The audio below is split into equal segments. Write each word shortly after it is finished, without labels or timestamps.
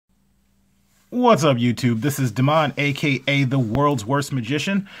What's up, YouTube? This is Damon, aka the world's worst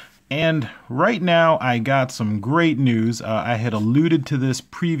magician, and right now I got some great news. I had alluded to this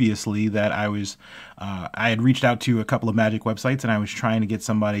previously that I had reached out to a couple of magic websites and I was trying to get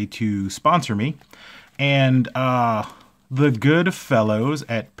somebody to sponsor me, and the good fellows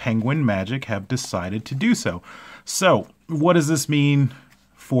at Penguin Magic have decided to do so. So, what does this mean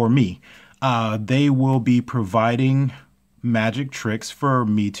for me? They will be providing magic tricks for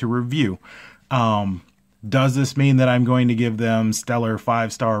me to review. Does this mean that I'm going to give them stellar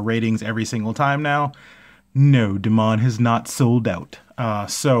 5-star ratings every single time now? No, Damon has not sold out.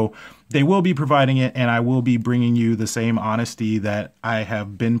 So they will be providing it, and I will be bringing you the same honesty that I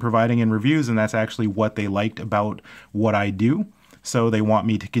have been providing in reviews, and that's actually what they liked about what I do. So they want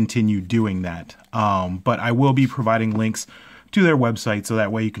me to continue doing that. But I will be providing links to their website so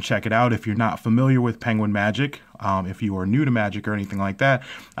that way you can check it out. If you're not familiar with Penguin Magic, if you are new to magic or anything like that,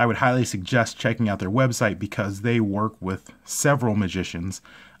 I would highly suggest checking out their website because they work with several magicians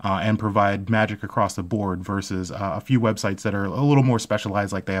and provide magic across the board versus a few websites that are a little more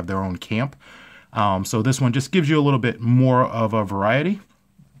specialized, like they have their own camp. So this one just gives you a little bit more of a variety.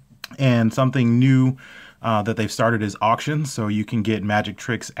 And something new that they've started is auctions, so you can get magic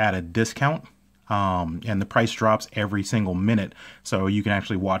tricks at a discount. And the price drops every single minute, so you can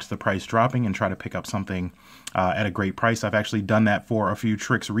actually watch the price dropping and try to pick up something at a great price. I've actually done that for a few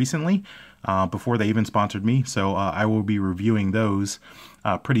tricks recently before they even sponsored me, so I will be reviewing those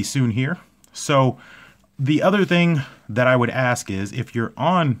pretty soon here. So the other thing that I would ask is, if you're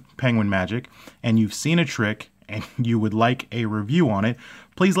on Penguin Magic and you've seen a trick and you would like a review on it,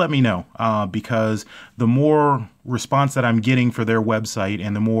 please let me know, because the more response that I'm getting for their website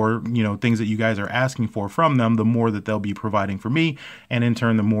and the more, things that you guys are asking for from them, the more that they'll be providing for me, and in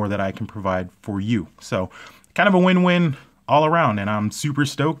turn, the more that I can provide for you. So kind of a win-win all around, and I'm super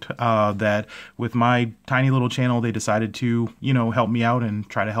stoked that with my tiny little channel, they decided to, help me out and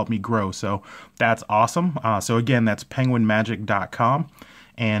try to help me grow. So that's awesome. So again, that's penguinmagic.com.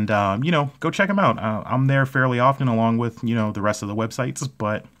 And, go check them out. I'm there fairly often along with, the rest of the websites.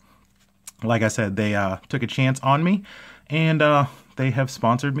 But like I said, they took a chance on me, and they have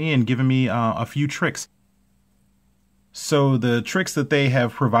sponsored me and given me a few tricks. So the tricks that they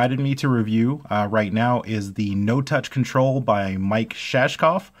have provided me to review right now is the No Touch Control by Mike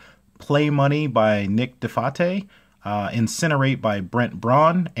Shashkov, Play Money by Nick Diffatte, Incinerate by Brent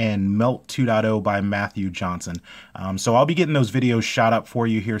Braun, and Melt 2.0 by Matthew Johnson. So I'll be getting those videos shot up for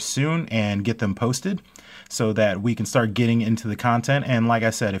you here soon and get them posted so that we can start getting into the content. And like I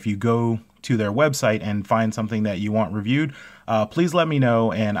said, if you go to their website and find something that you want reviewed, please let me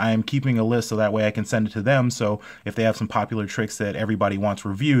know, and I am keeping a list so that way I can send it to them. So if they have some popular tricks that everybody wants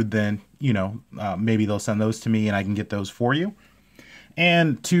reviewed, then, maybe they'll send those to me and I can get those for you.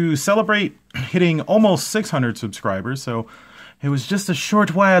 And to celebrate hitting almost 600 subscribers, so it was just a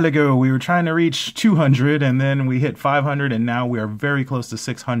short while ago, we were trying to reach 200, and then we hit 500, and now we are very close to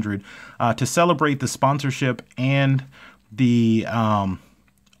 600. To celebrate the sponsorship and the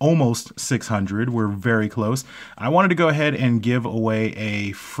almost 600, we're very close, I wanted to go ahead and give away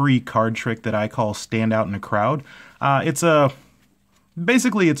a free card trick that I call Stand Out in a Crowd.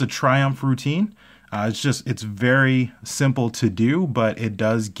 Basically it's a triumph routine. It's very simple to do, but it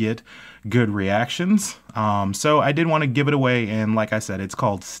does get good reactions. So I did want to give it away, and like I said, it's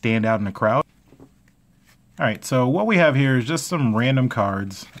called Stand Out in a Crowd. Alright, so what we have here is just some random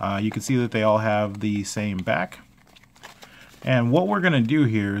cards. You can see that they all have the same back. And what we're going to do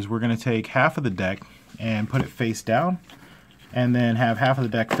here is we're going to take half of the deck and put it face down, and then have half of the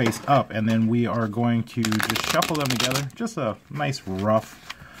deck face up, and then we are going to just shuffle them together. Just a nice rough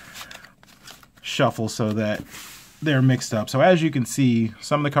shuffle so that they're mixed up. So as you can see,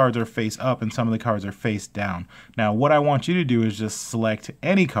 some of the cards are face up and some of the cards are face down. Now what I want you to do is just select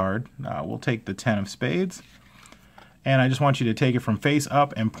any card. We'll take the 10 of spades, and I just want you to take it from face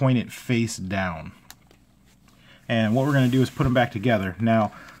up and point it face down. And what we're going to do is put them back together.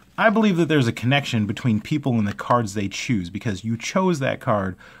 Now I believe that there's a connection between people and the cards they choose, because you chose that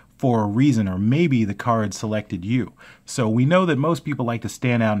card for a reason, or maybe the card selected you. So we know that most people like to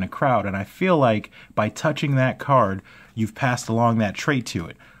stand out in a crowd, and I feel like by touching that card, you've passed along that trait to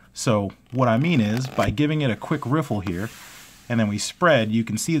it. So what I mean is, by giving it a quick riffle here, and then we spread, you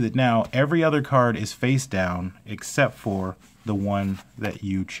can see that now every other card is face down except for the one that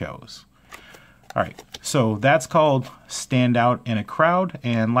you chose. Alright, so that's called Stand Out in a Crowd,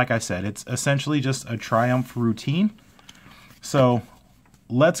 and like I said, it's essentially just a triumph routine. So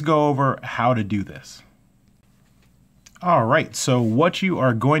let's go over how to do this. Alright, so what you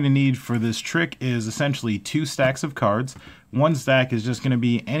are going to need for this trick is essentially 2 stacks of cards. One stack is just going to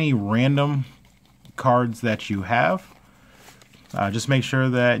be any random cards that you have. Just make sure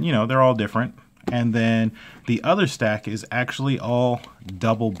that, you know, they're all different. And then the other stack is actually all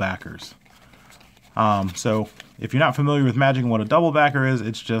double backers. So if you're not familiar with Magic and what a double backer is,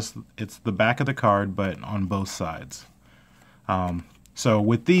 it's the back of the card, but on both sides. So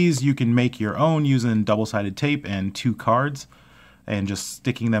with these, you can make your own using double-sided tape and 2 cards and just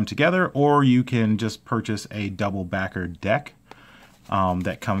sticking them together, or you can just purchase a double backer deck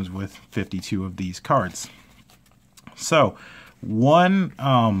that comes with 52 of these cards. So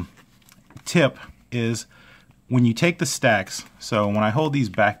one tip is when you take the stacks, so when I hold these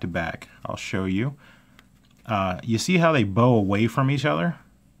back to back, I'll show you. You see how they bow away from each other?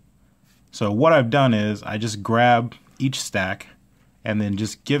 So what I've done is I just grab each stack and then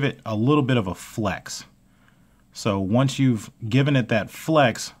just give it a little bit of a flex. So once you've given it that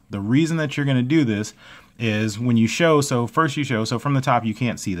flex, the reason that you're going to do this is when you show, so first you show, so from the top you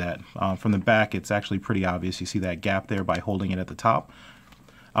can't see that. From the back it's actually pretty obvious. You see that gap there by holding it at the top.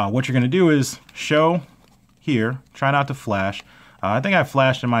 What you're going to do is show here, try not to flash. I think I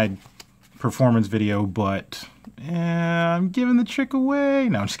flashed in my performance video, but I'm giving the trick away.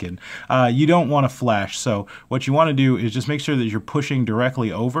 No, I'm just kidding. You don't want to flash, so what you want to do is just make sure that you're pushing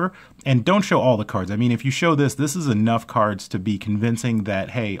directly over, and don't show all the cards. I mean, if you show this is enough cards to be convincing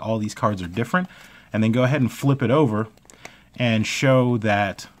that, hey, all these cards are different, and then go ahead and flip it over and show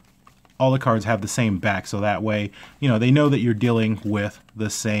that all the cards have the same back, so that way, you know, they know that you're dealing with the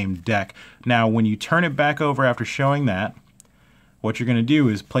same deck. Now, when you turn it back over after showing that, what you're going to do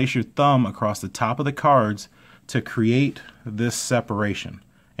is place your thumb across the top of the cards to create this separation.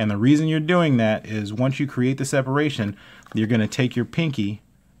 And the reason you're doing that is once you create the separation, you're going to take your pinky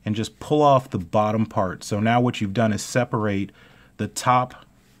and just pull off the bottom part. So now what you've done is separate the top,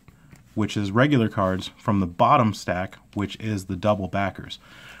 which is regular cards, from the bottom stack, which is the double backers.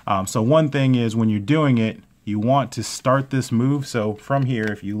 So one thing is when you're doing it, you want to start this move. So from here,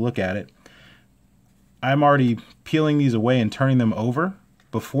 if you look at it, I'm already peeling these away and turning them over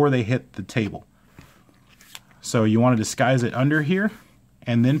before they hit the table. So you want to disguise it under here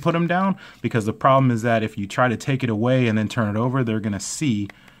and then put them down, because the problem is that if you try to take it away and then turn it over, they're going to see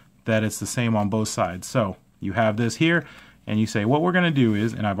that it's the same on both sides. So you have this here, and you say what we're going to do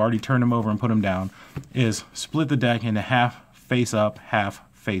is, and I've already turned them over and put them down, is split the deck into half face up, half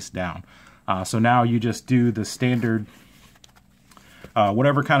face down. So now you just do the standard,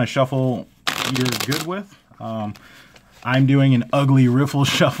 whatever kind of shuffle you're good with. I'm doing an ugly riffle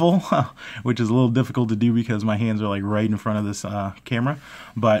shuffle, which is a little difficult to do because my hands are like right in front of this camera.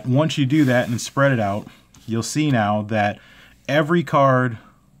 But once you do that and spread it out, you'll see now that every card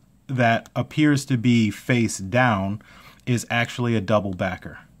that appears to be face down is actually a double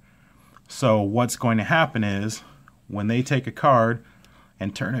backer. So what's going to happen is when they take a card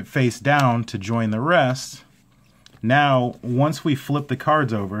and turn it face down to join the rest, now, once we flip the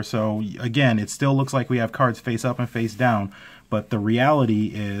cards over, so again, it still looks like we have cards face up and face down, but the reality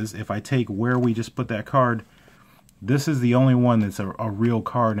is, if I take where we just put that card, this is the only one that's a real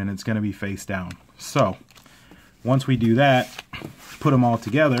card, and it's going to be face down. So, once we do that, put them all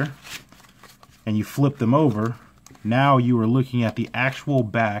together, and you flip them over, now you are looking at the actual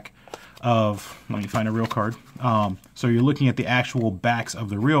back of, let me find a real card, so you're looking at the actual backs of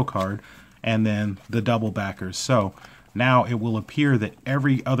the real card, and then the double backers. So now it will appear that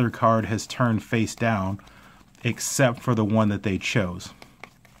every other card has turned face down except for the one that they chose.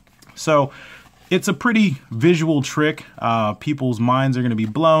 So it's a pretty visual trick. People's minds are going to be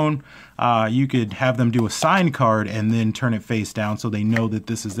blown. You could have them do a signed card and then turn it face down so they know that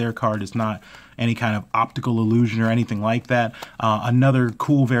this is their card. It's not any kind of optical illusion or anything like that. Another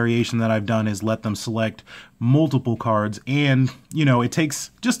cool variation that I've done is let them select multiple cards, and you know, it takes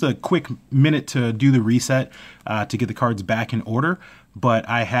just a quick minute to do the reset to get the cards back in order. But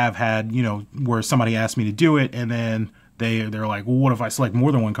I have had, you know, where somebody asked me to do it and then they're like, well, what if I select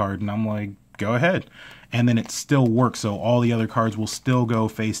more than one card? And I'm like, go ahead. And then it still works, so all the other cards will still go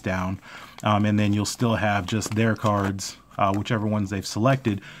face down, and then you'll still have just their cards, whichever ones they've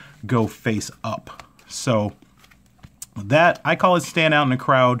selected, go face up. So that, I call it stand out in a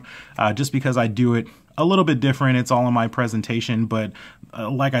crowd, just because I do it a little bit different. It's all in my presentation, but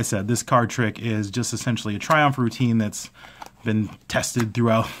like I said, this card trick is just essentially a triumph routine that's been tested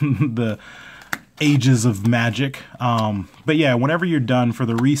throughout the ages of Magic. But yeah, whenever you're done for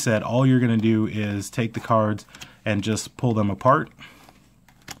the reset, all you're going to do is take the cards and just pull them apart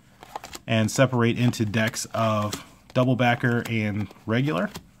and separate into decks of double backer and regular.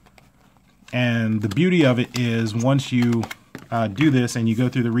 And the beauty of it is once you do this and you go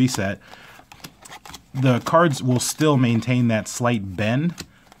through the reset, the cards will still maintain that slight bend,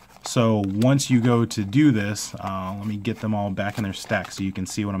 So once you go to do this, let me get them all back in their stack so you can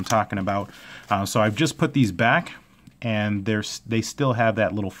see what I'm talking about. So I've just put these back, and they still have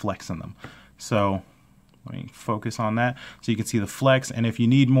that little flex in them. So let me focus on that so you can see the flex, and if you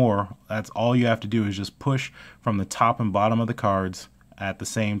need more, that's all you have to do is just push from the top and bottom of the cards at the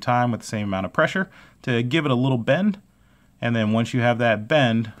same time with the same amount of pressure to give it a little bend. And then once you have that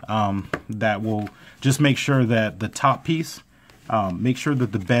bend, that will just make sure that the top piece, make sure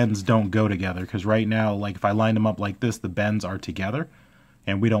that the bends don't go together, because right now, like if I line them up like this, the bends are together,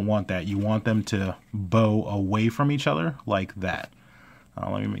 and we don't want that. You want them to bow away from each other like that.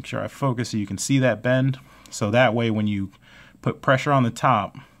 Let me make sure I focus so you can see that bend. So that way when you put pressure on the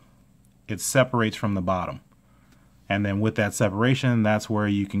top, it separates from the bottom. And then with that separation, that's where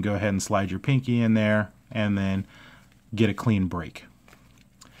you can go ahead and slide your pinky in there and then get a clean break.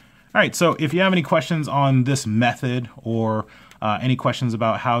 All right, so if you have any questions on this method or any questions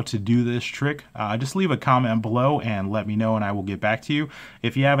about how to do this trick, just leave a comment below and let me know, and I will get back to you.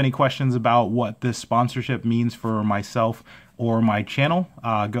 If you have any questions about what this sponsorship means for myself or my channel,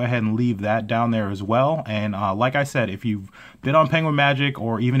 go ahead and leave that down there as well. And like I said, if you've been on Penguin Magic,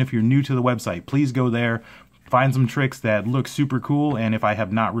 or even if you're new to the website, please go there, find some tricks that look super cool, and if I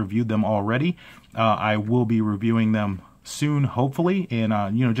have not reviewed them already, I will be reviewing them soon, hopefully,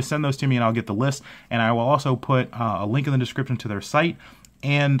 and just send those to me and I'll get the list. And I will also put a link in the description to their site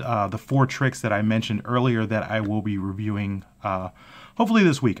and the 4 tricks that I mentioned earlier that I will be reviewing hopefully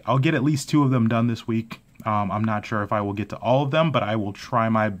this week. I'll get at least 2 of them done this week. I'm not sure if I will get to all of them, but I will try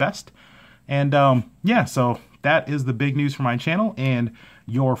my best. And yeah, so that is the big news for my channel and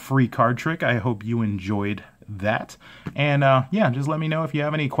your free card trick. I hope you enjoyed that. And yeah, just let me know if you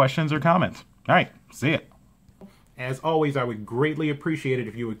have any questions or comments. All right, see ya. As always, I would greatly appreciate it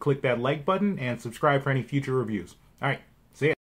if you would click that like button and subscribe for any future reviews. All right, see ya.